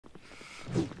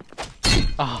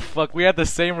Oh fuck, we had the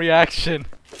same reaction.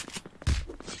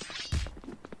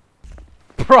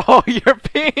 Bro, you're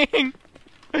peeing!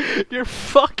 You're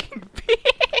fucking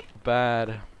peeing!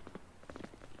 Bad.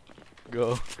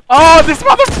 Go. Oh, this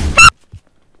motherfucker!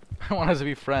 I want us to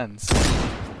be friends.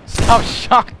 Stop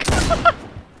shotgun!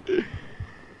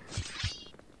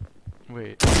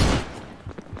 Wait.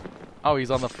 Oh, he's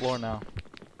on the floor now.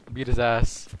 Beat his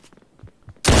ass.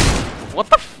 What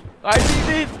the f- I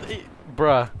need it!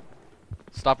 Bruh.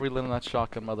 Stop reloading that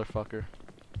shotgun, motherfucker.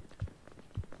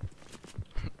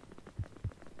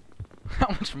 How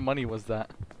much money was that?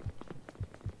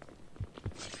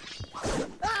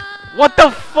 What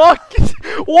the fuck?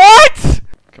 What?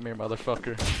 Come here,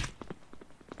 motherfucker.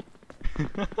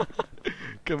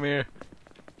 Come here.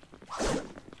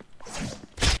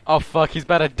 Oh fuck, he's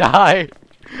about to die.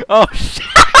 Oh shit.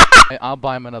 I'll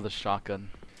buy him another shotgun.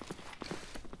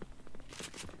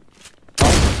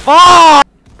 Oh fuck!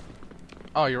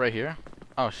 Oh, you're right here?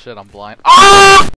 Oh shit, I'm blind. Ah!